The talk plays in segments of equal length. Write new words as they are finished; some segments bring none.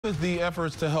With the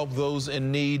efforts to help those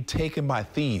in need taken by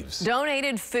thieves.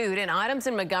 Donated food and items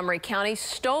in Montgomery County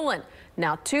stolen.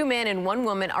 Now 2 men and 1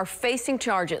 woman are facing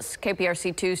charges.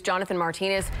 KPRC2's Jonathan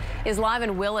Martinez is live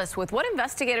in Willis with what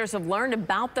investigators have learned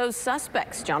about those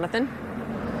suspects. Jonathan?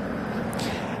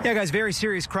 Yeah, guys, very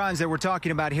serious crimes that we're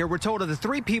talking about here. We're told of the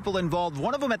 3 people involved.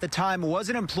 One of them at the time was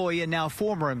an employee and now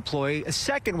former employee. A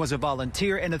second was a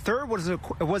volunteer, and a third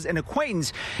was an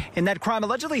acquaintance. And that crime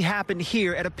allegedly happened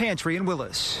here at a pantry in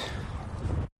Willis.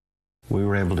 We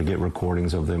were able to get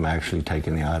recordings of them actually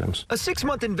taking the items. A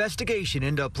 6-month investigation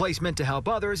into a place meant to help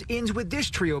others ends with this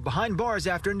trio behind bars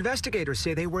after investigators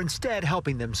say they were instead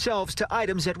helping themselves to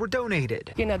items that were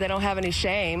donated. You know, they don't have any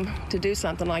shame to do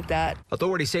something like that.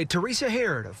 Authorities say Teresa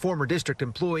Herod, a former district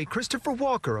employee, Christopher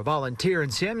Walker, a volunteer,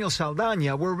 and Samuel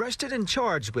Saldana were arrested and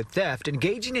charged with theft,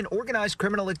 engaging in organized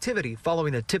criminal activity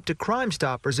following a tip to Crime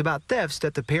Stoppers about thefts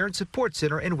at the Parent Support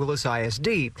Center in Willis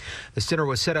ISD. The center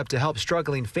was set up to help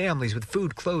struggling families with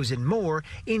food, clothes, and more.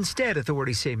 Instead,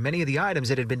 authorities say many of the items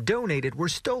that had been donated were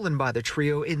stolen by the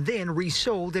trio and then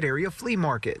resold at area flea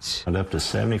markets. And up to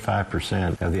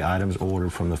 75% of the items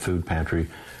ordered from the food pantry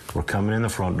were coming in the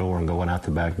front door and going out the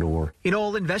back door. In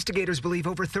all, investigators believe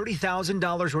over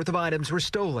 $30,000 worth of items were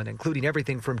stolen, including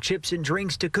everything from chips and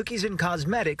drinks to cookies and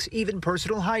cosmetics, even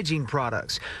personal hygiene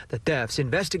products. The thefts,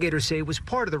 investigators say, was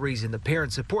part of the reason the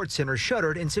Parent Support Center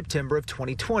shuttered in September of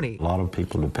 2020. A lot of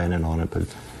people depended on it, but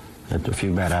a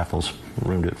few bad apples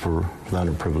ruined it for the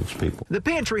underprivileged people. The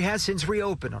pantry has since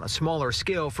reopened on a smaller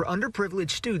scale for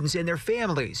underprivileged students and their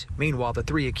families. Meanwhile, the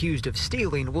 3 accused of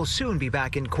stealing will soon be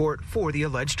back in court for the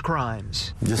alleged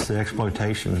crimes. Just the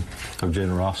exploitation of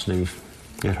generosity,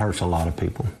 it hurts a lot of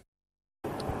people.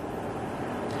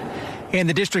 And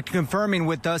the district confirming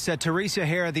with us that Teresa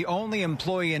Herod, the only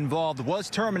employee involved, was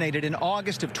terminated in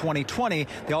August of 2020.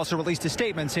 They also released a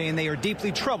statement saying they are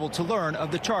deeply troubled to learn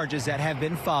of the charges that have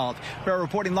been filed. We're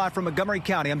reporting live from Montgomery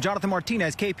County. I'm Jonathan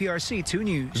Martinez, KPRC 2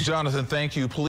 News. Jonathan, thank you.